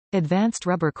Advanced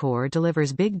rubber core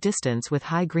delivers big distance with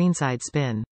high greenside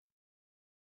spin.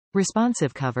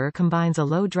 Responsive cover combines a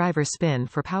low driver spin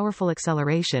for powerful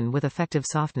acceleration with effective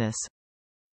softness.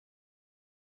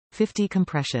 50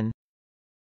 compression.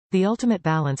 The ultimate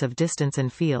balance of distance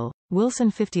and feel,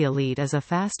 Wilson 50 Elite is a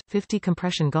fast, 50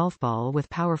 compression golf ball with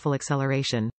powerful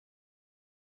acceleration.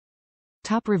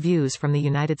 Top reviews from the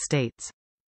United States.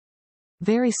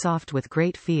 Very soft with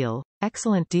great feel,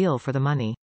 excellent deal for the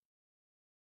money.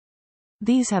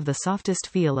 These have the softest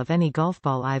feel of any golf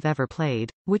ball I've ever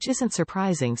played, which isn't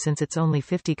surprising since it's only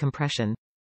 50 compression.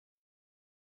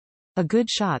 A good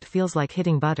shot feels like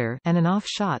hitting butter, and an off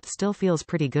shot still feels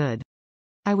pretty good.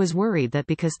 I was worried that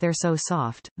because they're so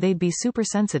soft, they'd be super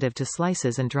sensitive to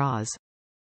slices and draws.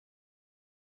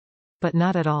 But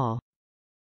not at all.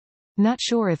 Not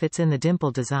sure if it's in the dimple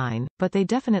design, but they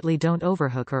definitely don't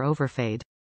overhook or overfade.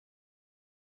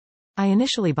 I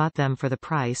initially bought them for the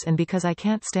price and because I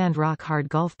can't stand rock-hard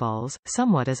golf balls,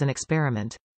 somewhat as an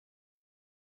experiment.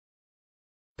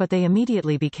 But they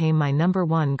immediately became my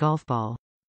 #1 golf ball.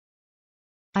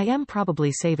 I am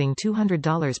probably saving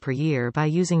 $200 per year by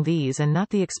using these and not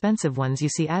the expensive ones you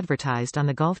see advertised on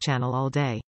the Golf Channel all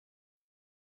day.